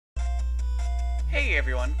Hey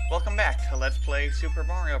everyone, welcome back to Let's Play Super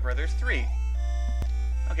Mario Bros. 3.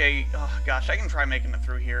 Okay, oh gosh, I can try making it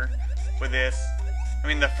through here with this. I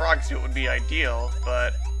mean, the frog suit would be ideal,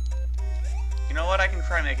 but you know what? I can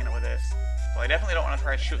try making it with this. Well, I definitely don't want to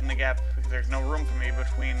try shooting the gap because there's no room for me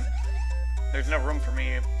between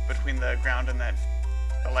the ground and that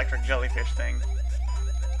electric jellyfish thing.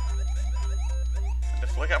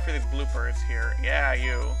 Just look out for these bloopers here. Yeah,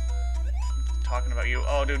 you. Talking about you.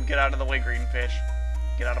 Oh, dude, get out of the way, green fish.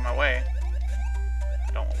 Get out of my way.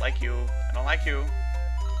 I don't like you. I don't like you.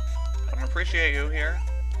 I don't appreciate you here.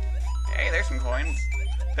 Hey, there's some coins.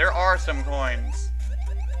 There are some coins.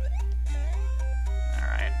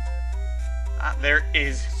 Alright. There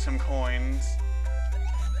is some coins.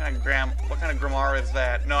 What kind of Grimmar is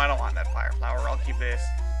that? No, I don't want that fire flower. I'll keep this.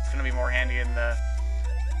 It's gonna be more handy in the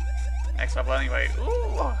next level anyway.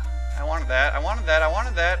 Ooh! I wanted that. I wanted that. I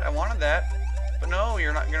wanted that. I wanted that. But no,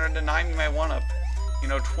 you're not gonna deny me my one-up. You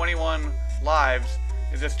know, 21 lives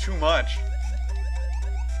is just too much.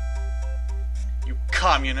 You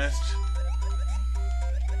communist.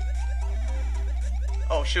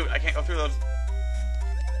 Oh shoot, I can't go through those.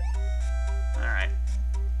 Alright.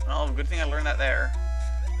 Well, good thing I learned that there.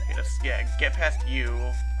 Okay, just, yeah, get past you.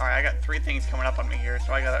 Alright, I got 3 things coming up on me here,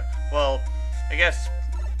 so I gotta, well, I guess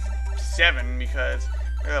 7, because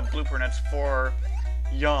I got a blooper and it's for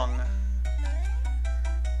young.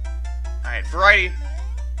 Alright, variety.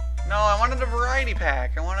 No, I wanted a variety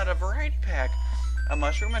pack. I wanted a variety pack. A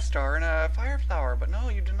mushroom, a star, and a fire flower. But no,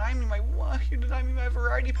 you denied me my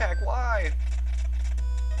variety pack. Why?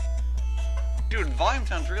 Dude, volume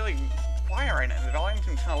sounds really quiet right now. The volume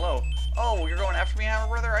seems kind of low. Oh, you're going after me, Hammer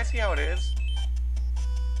Brother? I see how it is.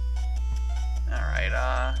 Alright,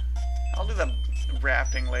 I'll do the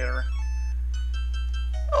rafting later.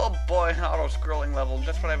 Oh boy, an auto-scrolling level.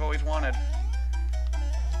 Just what I've always wanted.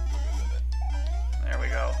 There we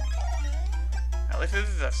go. At least this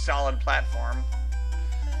is a solid platform.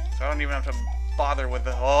 So I don't even have to bother with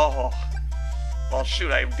the... Oh! Well,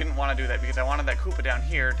 shoot, I didn't want to do that because I wanted that Koopa down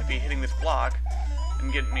here to be hitting this block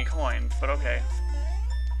and getting me coins, but okay.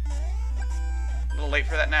 A little late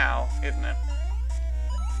for that now, isn't it?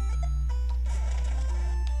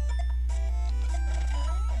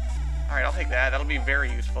 Alright, I'll take that. That'll be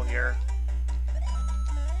very useful here.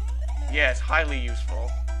 Yes, highly useful.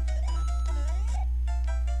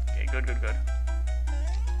 Good.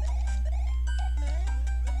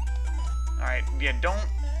 Alright, yeah, don't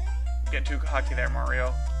get too cocky there,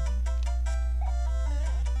 Mario.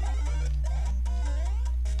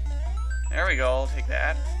 There we go, I'll take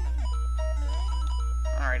that.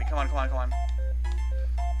 Alrighty, come on.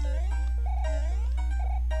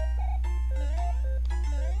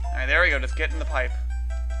 Alright, there we go, just get in the pipe.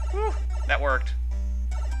 Whew, that worked.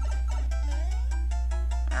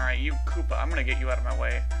 Alright, you Koopa, I'm gonna get you out of my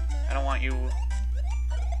way. I don't want you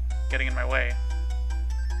getting in my way.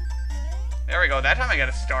 There we go. That time I get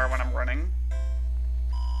a star when I'm running.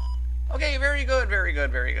 Okay, very good.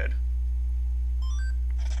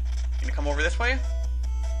 Gonna come over this way?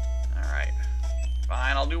 Alright.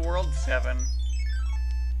 Fine, I'll do World 7.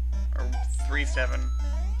 Or 3-7.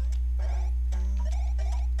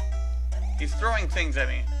 He's throwing things at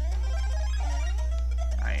me.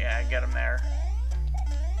 Alright, yeah, get him there.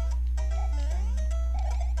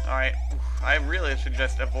 Alright, I really should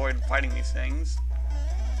just avoid fighting these things.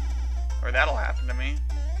 Or that'll happen to me.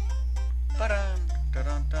 Ba-dun.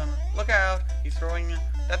 Look out! He's throwing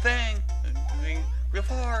that thing! Real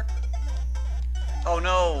far! Oh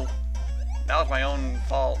no! That was my own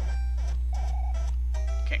fault.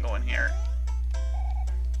 Can't go in here.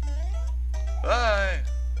 Bye!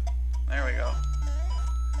 There we go.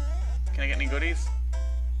 Can I get any goodies?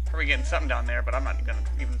 Probably getting something down there, but I'm not gonna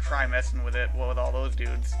even try messing with it with all those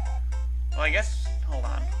dudes. Well, I guess... Hold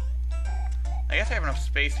on. I guess I have enough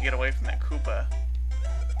space to get away from that Koopa.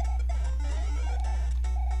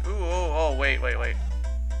 Ooh, oh, wait.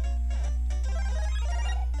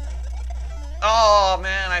 Oh,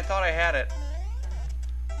 man, I thought I had it.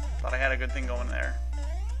 Thought I had a good thing going there.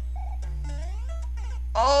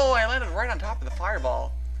 Oh, I landed right on top of the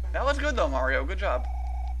fireball. That was good, though, Mario. Good job.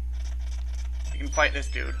 You can fight this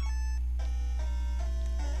dude.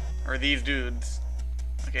 Or these dudes.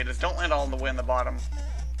 Okay, just don't land all the way in the bottom.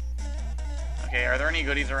 Okay, are there any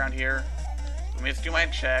goodies around here? Let me just do my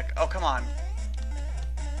check. Oh, come on.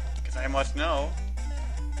 Because I must know.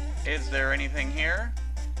 Is there anything here?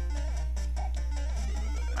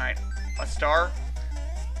 Alright, a star?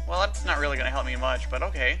 Well, that's not really going to help me much, but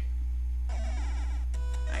okay.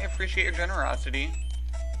 I appreciate your generosity.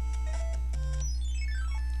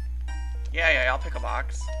 Yeah, I'll pick a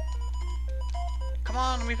box. Come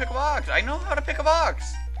on, let me pick a box. I know how to pick a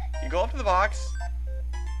box. You go up to the box,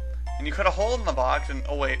 and you cut a hole in the box, and...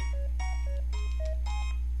 Oh, wait.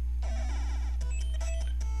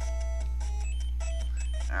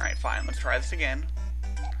 Alright, fine. Let's try this again.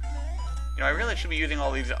 You know, I really should be using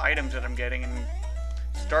all these items that I'm getting and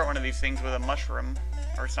start one of these things with a mushroom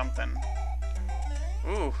or something.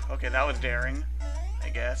 Ooh, okay, that was daring, I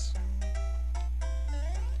guess.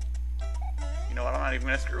 You know what, I'm not even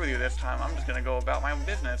going to screw with you this time. I'm just going to go about my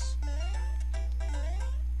business.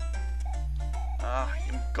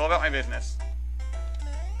 Go about my business.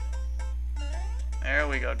 There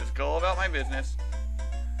we go, just go about my business.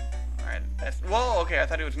 Alright, that's... Whoa, okay, I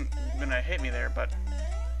thought he was going to hit me there, but...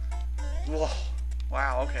 Whoa,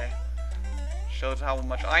 wow, okay. Shows how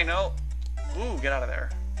much I know. Ooh, get out of there.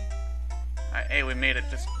 Alright, hey, we made it,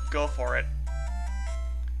 just go for it.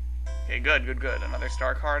 Okay, good, good, good. Another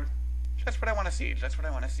star card. Just what I want to see. Just what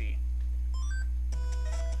I want to see.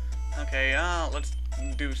 Okay, let's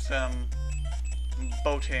do some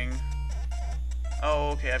boating.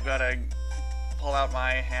 Oh, okay, I've got to pull out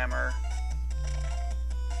my hammer.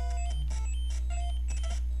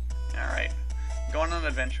 Alright, going on an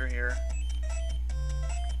adventure here.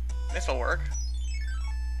 This'll work.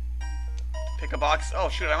 Pick a box. Oh,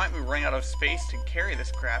 shoot, I might be running out of space to carry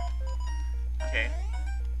this crap. Okay.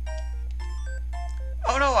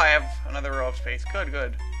 Oh no, I have another row of space. Good,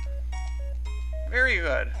 good. Very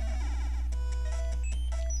good.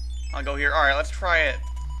 I'll go here. Alright, let's try it.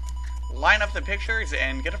 Line up the pictures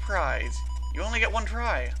and get a prize. You only get one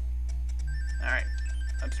try. Alright,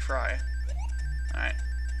 let's try. Alright.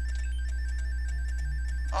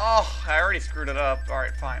 Oh, I already screwed it up.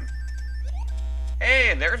 Alright, fine.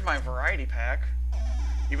 Hey, there's my variety pack.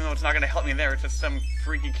 Even though it's not going to help me there, it's just some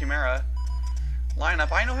freaky chimera. Line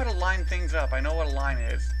up. I know how to line things up. I know what a line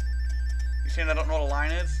is. You saying I don't know what a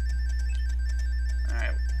line is?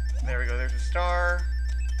 Alright, there we go. There's a star.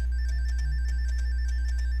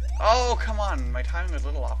 Oh, come on. My timing was a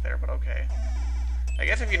little off there, but okay. I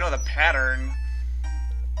guess if you know the pattern...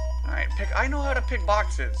 Alright, pick... I know how to pick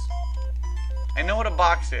boxes. I know what a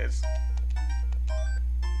box is.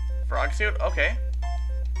 Frog suit? Okay.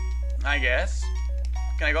 I guess.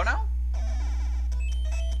 Can I go now?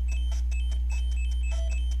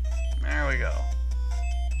 There we go.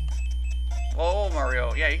 Whoa,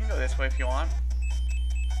 Mario. Yeah, you can go this way if you want.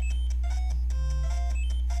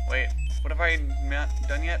 Wait, what have I not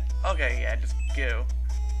done yet? Okay, yeah, just go.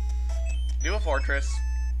 Do a fortress.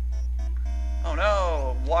 Oh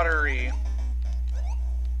no, watery.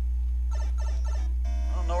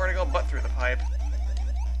 I don't know where to go but through the pipe.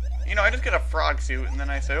 You know, I just get a frog suit, and then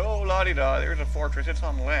I say, oh, la-di-da, there's a fortress, it's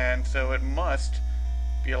on land, so it must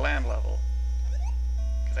be a land level.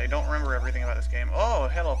 Because I don't remember everything about this game. Oh,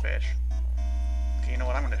 hello, fish. Okay, you know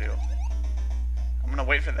what I'm going to do? I'm going to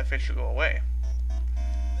wait for the fish to go away.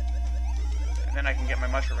 And then I can get my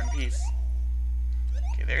mushroom in peace.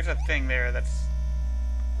 Okay, there's a thing there that's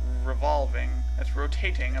revolving, that's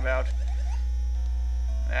rotating about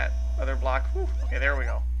that other block. Whew. Okay, there we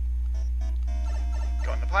go.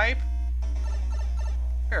 Go in the pipe.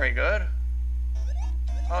 Very good.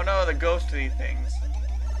 Oh no, the ghosty things.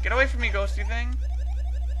 Get away from me, ghosty thing.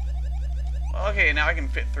 Okay, now I can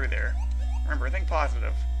fit through there. Remember, think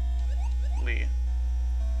positive. Lee.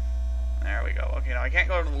 There we go. Okay, now I can't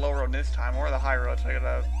go to the low road this time, or the high road, so I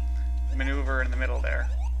gotta maneuver in the middle there.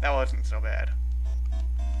 That wasn't so bad.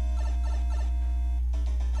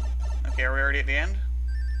 Okay, are we already at the end?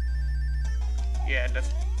 Yeah,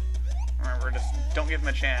 just... Remember, just don't give him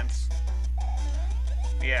a chance.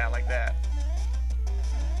 Yeah, like that.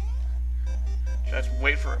 Just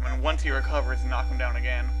wait for him, and once he recovers, knock him down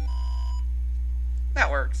again. That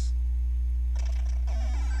works.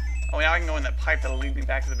 Oh, now I can go in that pipe that'll lead me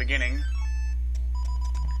back to the beginning.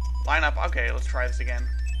 Line up. Okay, let's try this again.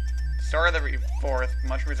 Stars every fourth,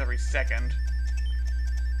 mushrooms every second.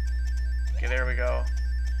 Okay, there we go.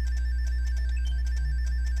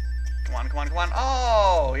 Come on, come on, come on.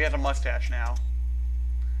 Oh, he has a mustache now.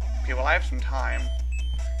 Okay, well, I have some time.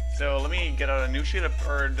 So let me get out a new sheet of,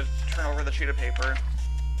 or just turn over the sheet of paper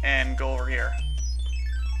and go over here.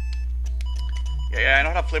 Yeah, I know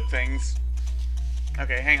how to flip things.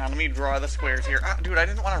 Okay, hang on, let me draw the squares here. Ah, dude, I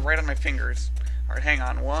didn't want to write on my fingers. Alright, hang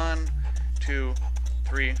on. 1, 2,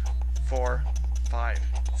 3, 4, 5,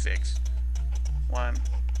 6. 1,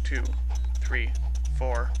 2, 3,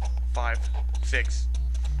 4, 5, 6.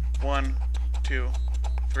 1, 2,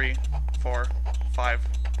 3, 4, 5,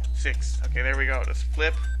 6. Okay, there we go. Just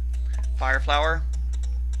flip. Fire flower.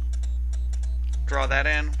 Draw that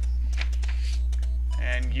in.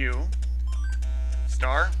 And U.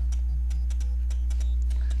 Star.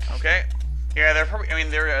 Okay. Yeah, there are probably. I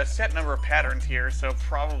mean, there are a set number of patterns here, so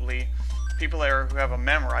probably people there who have them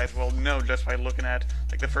memorized will know just by looking at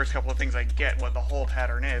like the first couple of things I get what the whole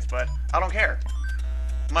pattern is. But I don't care.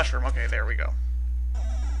 Mushroom. Okay, there we go.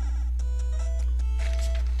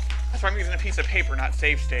 That's why I'm using a piece of paper, not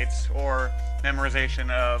save states or memorization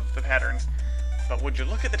of the patterns. But would you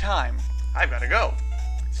look at the time? I've got to go.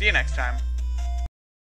 See you next time.